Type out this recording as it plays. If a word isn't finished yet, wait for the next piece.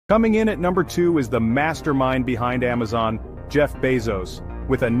Coming in at number 2 is the mastermind behind Amazon, Jeff Bezos.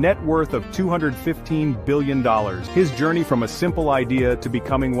 With a net worth of $215 billion, his journey from a simple idea to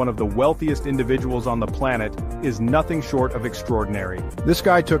becoming one of the wealthiest individuals on the planet is nothing short of extraordinary. This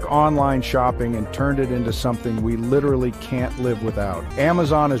guy took online shopping and turned it into something we literally can't live without.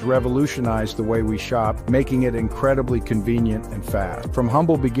 Amazon has revolutionized the way we shop, making it incredibly convenient and fast. From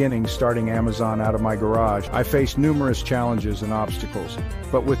humble beginnings starting Amazon out of my garage, I faced numerous challenges and obstacles.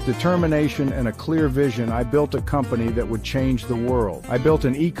 But with determination and a clear vision, I built a company that would change the world. I built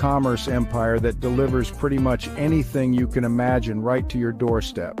an e-commerce empire that delivers pretty much anything you can imagine right to your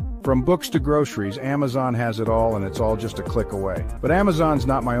doorstep. From books to groceries, Amazon has it all, and it's all just a click away. But Amazon's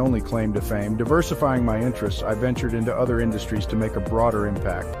not my only claim to fame. Diversifying my interests, I ventured into other industries to make a broader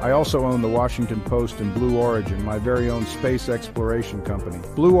impact. I also own the Washington Post and Blue Origin, my very own space exploration company.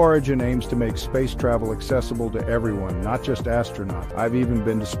 Blue Origin aims to make space travel accessible to everyone, not just astronauts. I've even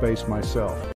been to space myself.